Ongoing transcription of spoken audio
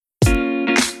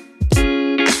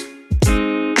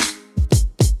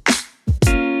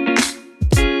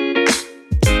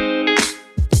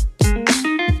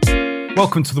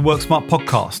Welcome to the WorkSmart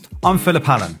podcast. I'm Philip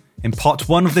Allen. In part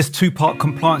one of this two-part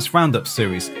compliance roundup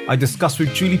series, I discuss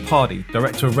with Julie Pardee,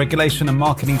 Director of Regulation and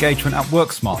Market Engagement at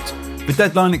WorkSmart, the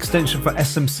deadline extension for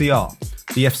SMCR,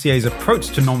 the FCA's approach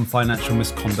to non-financial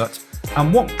misconduct,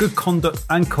 and what good conduct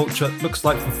and culture looks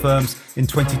like for firms in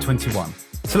 2021.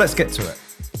 So let's get to it.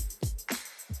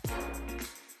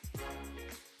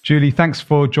 Julie, thanks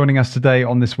for joining us today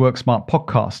on this WorkSmart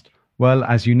podcast. Well,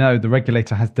 as you know, the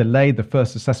regulator has delayed the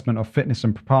first assessment of fitness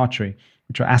and proprietary,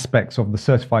 which are aspects of the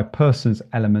certified persons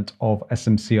element of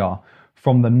SMCR,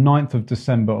 from the 9th of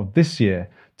December of this year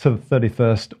to the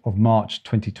 31st of March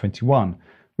 2021,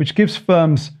 which gives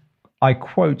firms, I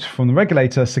quote from the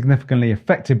regulator, significantly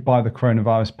affected by the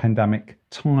coronavirus pandemic,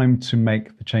 time to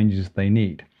make the changes they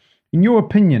need. In your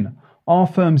opinion, are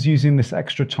firms using this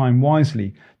extra time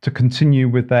wisely to continue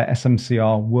with their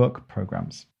SMCR work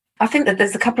programs? I think that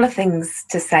there's a couple of things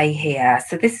to say here.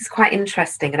 So this is quite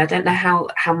interesting, and I don't know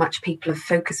how much people have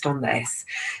focused on this.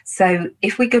 So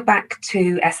if we go back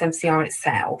to SMCR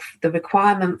itself, the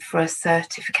requirement for a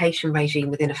certification regime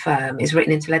within a firm is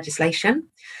written into legislation.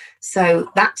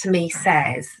 So that to me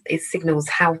signals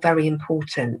how very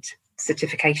important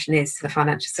certification is to the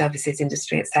financial services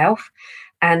industry itself.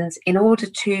 And in order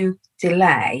to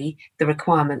delay the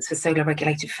requirements for solo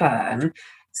regulated firm,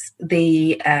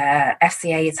 the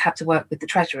FCA has had to work with the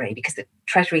Treasury, because the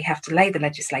Treasury have to lay the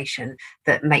legislation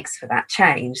that makes for that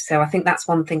change. So I think that's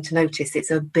one thing to notice.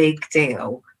 It's a big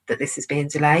deal that this is being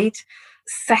delayed.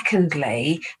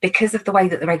 Secondly, because of the way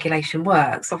that the regulation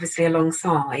works, obviously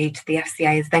alongside, the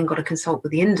FCA has then got to consult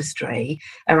with the industry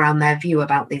around their view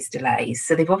about these delays.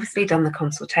 So they've obviously done the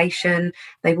consultation.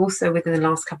 They've also, within the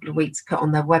last couple of weeks, put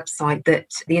on their website that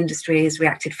the industry has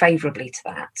reacted favourably to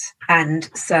that. And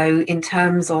so in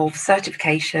terms of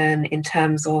certification, in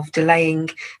terms of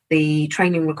delaying the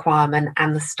training requirement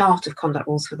and the start of conduct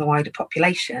rules for the wider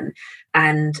population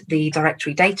and the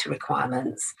directory data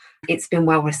requirements, it's been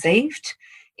well received.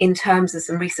 In terms of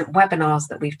some recent webinars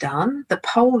that we've done, the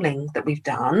polling that we've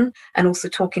done, and also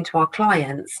talking to our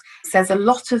clients, says a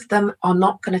lot of them are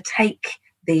not going to take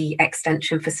the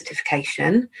extension for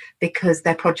certification because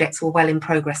their projects were well in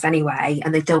progress anyway,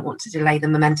 and they don't want to delay the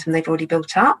momentum they've already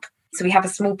built up. So we have a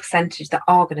small percentage that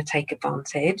are going to take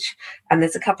advantage. And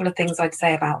there's a couple of things I'd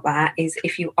say about that is,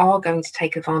 if you are going to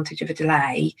take advantage of a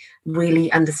delay,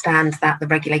 really understand that the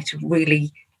regulator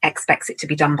really expects it to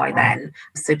be done by then.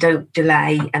 So don't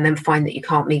delay and then find that you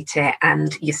can't meet it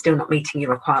and you're still not meeting your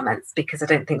requirements, because I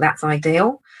don't think that's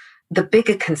ideal. The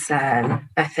bigger concern,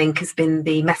 I think, has been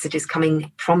the messages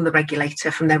coming from the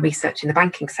regulator, from their research in the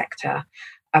banking sector,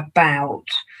 about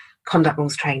conduct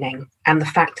rules training, and the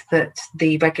fact that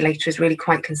the regulator is really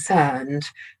quite concerned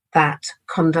that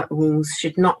conduct rules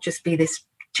should not just be this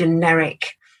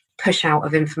generic push out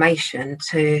of information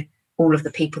to all of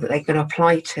the people that they're going to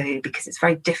apply to, because it's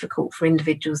very difficult for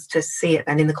individuals to see it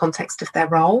then in the context of their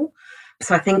role.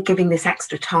 So I think giving this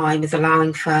extra time is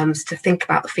allowing firms to think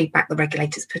about the feedback the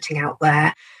regulator's putting out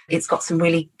there. It's got some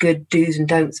really good do's and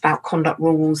don'ts about conduct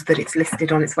rules that it's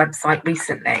listed on its website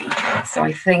recently. So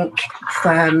I think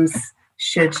firms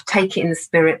should take it in the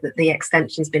spirit that the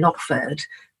extension's been offered,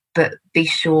 but be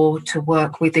sure to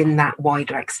work within that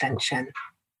wider extension.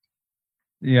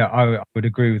 Yeah, I would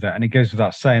agree with that. And it goes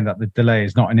without saying that the delay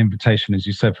is not an invitation, as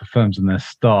you said, for firms and their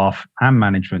staff and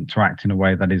management to act in a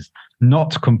way that is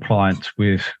not compliant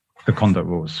with the conduct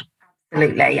rules.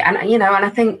 Absolutely. And, and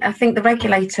I think the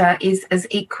regulator is as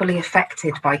equally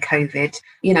affected by COVID,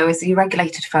 as the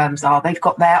regulated firms are. They've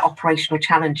got their operational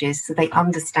challenges, so they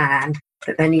understand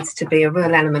that there needs to be a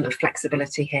real element of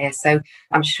flexibility here. So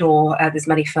I'm sure there's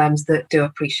many firms that do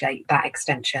appreciate that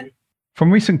extension. From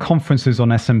recent conferences on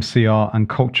SMCR and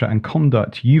culture and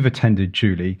conduct you've attended,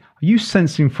 Julie, are you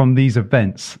sensing from these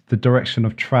events the direction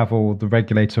of travel the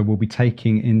regulator will be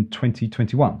taking in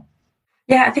 2021?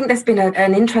 Yeah, I think there's been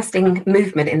an interesting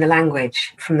movement in the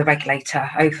language from the regulator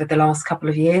over the last couple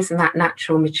of years, and that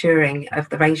natural maturing of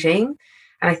the regime.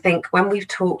 And I think when we've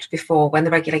talked before, when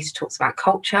the regulator talks about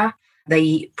culture,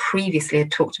 they previously had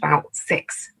talked about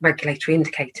 6 regulatory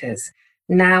indicators.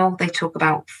 Now they talk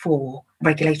about 4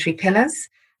 regulatory pillars.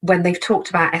 When they've talked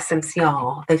about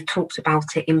SMCR, they've talked about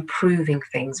it improving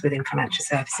things within financial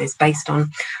services based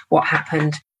on what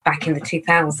happened back in the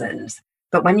 2000s.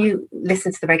 But when you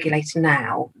listen to the regulator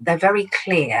now, they're very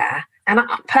clear. And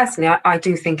I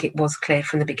do think it was clear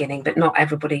from the beginning, but not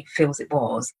everybody feels it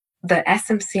was. That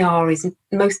SMCR is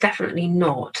most definitely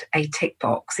not a tick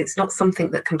box. It's not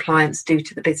something that compliance do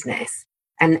to the business.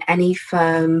 And any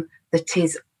firm that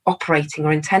is operating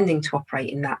or intending to operate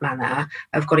in that manner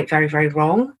have got it very, very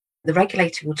wrong. The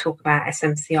regulator will talk about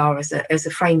SMCR as a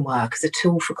framework, as a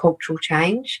tool for cultural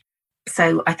change.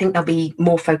 So I think there'll be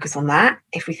more focus on that.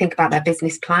 If we think about their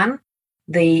business plan,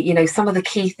 some of the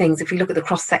key things, if we look at the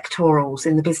cross-sectorals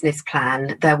in the business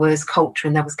plan, there was culture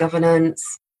and there was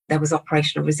governance, there was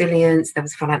operational resilience, there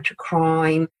was financial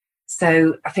crime.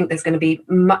 So I think there's going to be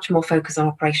much more focus on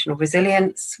operational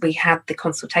resilience. We had the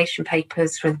consultation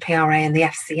papers for the PRA and the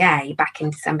FCA back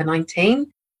in December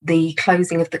 19. The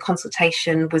closing of the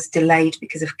consultation was delayed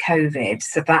because of COVID.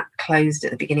 So that closed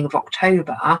at the beginning of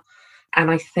October. And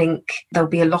I think there'll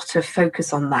be a lot of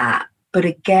focus on that. But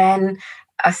again,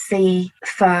 I see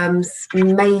firms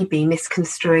maybe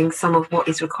misconstruing some of what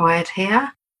is required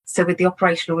here. So with the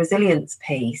operational resilience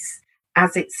piece,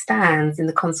 as it stands in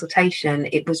the consultation,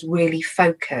 it was really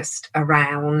focused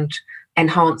around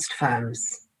enhanced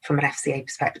firms from an FCA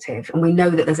perspective. And we know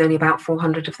that there's only about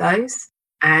 400 of those.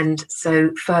 And so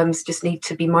firms just need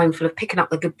to be mindful of picking up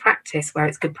the good practice where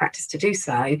it's good practice to do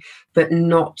so, but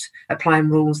not applying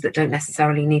rules that don't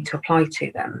necessarily need to apply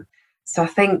to them. So I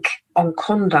think on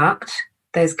conduct,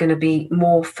 there's going to be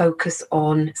more focus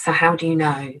on, so how do you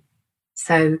know?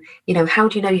 So, how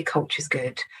do you know your culture's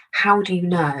good? How do you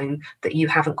know that you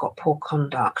haven't got poor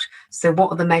conduct? So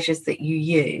what are the measures that you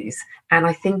use? And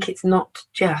I think it's not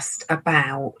just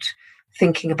about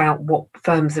thinking about what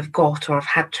firms have got or have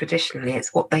had traditionally,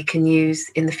 it's what they can use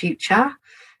in the future.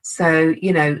 So,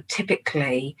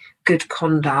 typically good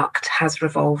conduct has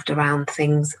revolved around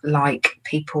things like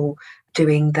people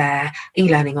doing their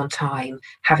e-learning on time,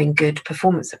 having good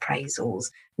performance appraisals,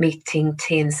 meeting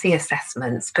T&C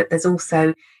assessments. But there's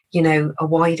also, a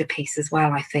wider piece as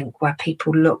well, I think, where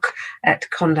people look at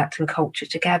conduct and culture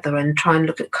together and try and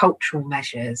look at cultural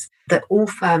measures that all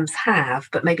firms have,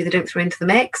 but maybe they don't throw into the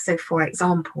mix. So, for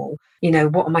example,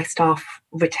 what are my staff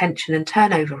retention and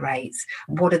turnover rates?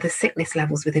 What are the sickness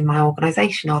levels within my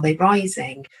organisation? Are they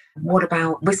rising? What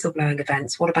about whistleblowing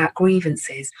events? What about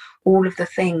grievances? All of the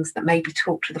things that maybe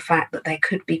talk to the fact that there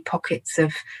could be pockets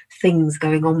of things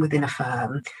going on within a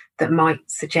firm that might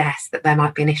suggest that there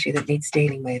might be an issue that needs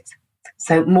dealing with.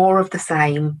 So more of the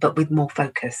same, but with more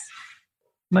focus.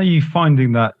 Are you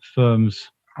finding that firms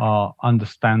are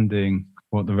understanding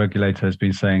what the regulator has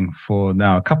been saying for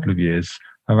now a couple of years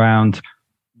around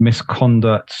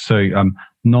misconduct,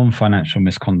 non-financial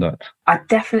misconduct? I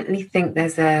definitely think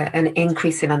there's an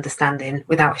increase in understanding,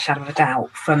 without a shadow of a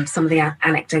doubt, from some of the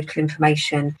anecdotal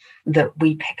information that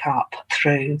we pick up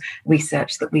through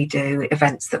research that we do,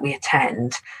 events that we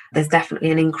attend. There's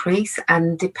definitely an increase,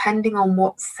 and depending on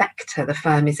what sector the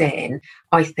firm is in,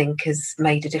 I think has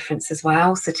made a difference as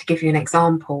well. So to give you an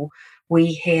example,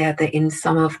 we hear that in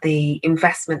some of the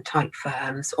investment type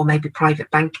firms or maybe private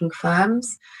banking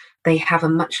firms, they have a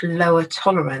much lower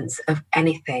tolerance of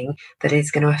anything that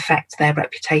is going to affect their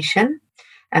reputation.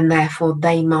 And therefore,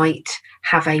 they might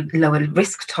have a lower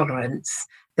risk tolerance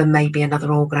than maybe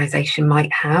another organisation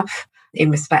might have in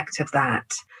respect of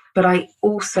that. But I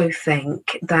also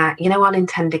think that,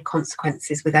 unintended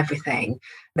consequences with everything.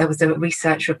 There was a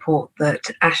research report that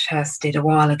Ashurst did a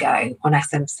while ago on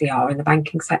SMCR in the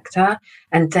banking sector.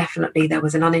 And definitely there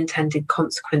was an unintended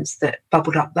consequence that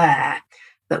bubbled up there.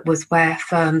 That was where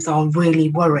firms are really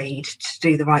worried to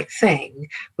do the right thing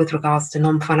with regards to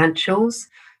non-financials,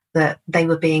 that they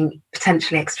were being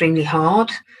potentially extremely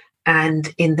hard. And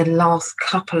in the last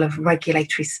couple of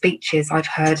regulatory speeches I've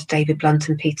heard David Blunt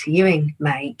and Peter Ewing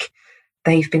make,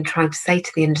 they've been trying to say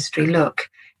to the industry, look,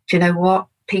 do you know what?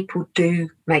 People do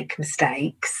make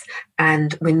mistakes,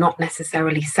 and we're not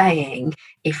necessarily saying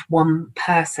if one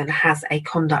person has a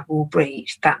conduct rule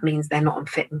breach, that means they're not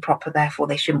unfit and proper, therefore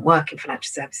they shouldn't work in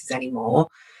financial services anymore.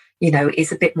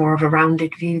 It's a bit more of a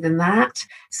rounded view than that.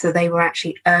 So they were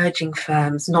actually urging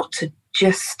firms not to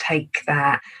just take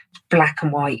that black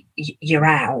and white, you're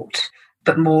out,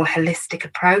 but more holistic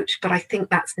approach. But I think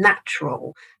that's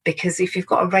natural, because if you've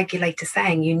got a regulator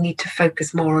saying you need to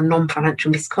focus more on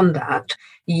non-financial misconduct,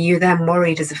 you're then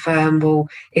worried as a firm, well,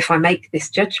 if I make this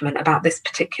judgment about this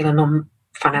particular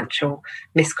non-financial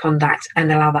misconduct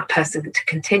and allow that person to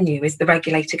continue, is the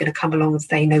regulator going to come along and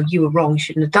say, no, you were wrong, you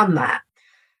shouldn't have done that?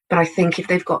 But I think if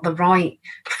they've got the right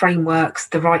frameworks,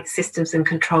 the right systems and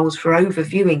controls for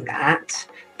overviewing that,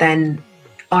 then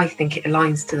I think it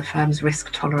aligns to the firm's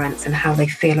risk tolerance and how they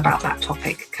feel about that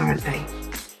topic currently.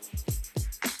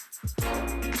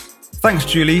 Thanks,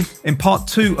 Julie. In part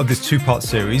 2 of this 2-part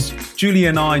series, Julie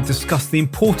and I discuss the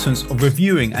importance of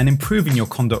reviewing and improving your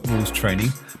conduct rules training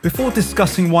before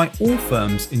discussing why all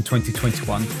firms in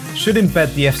 2021 should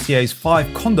embed the FCA's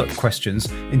 5 conduct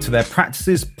questions into their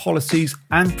practices, policies,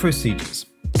 and procedures.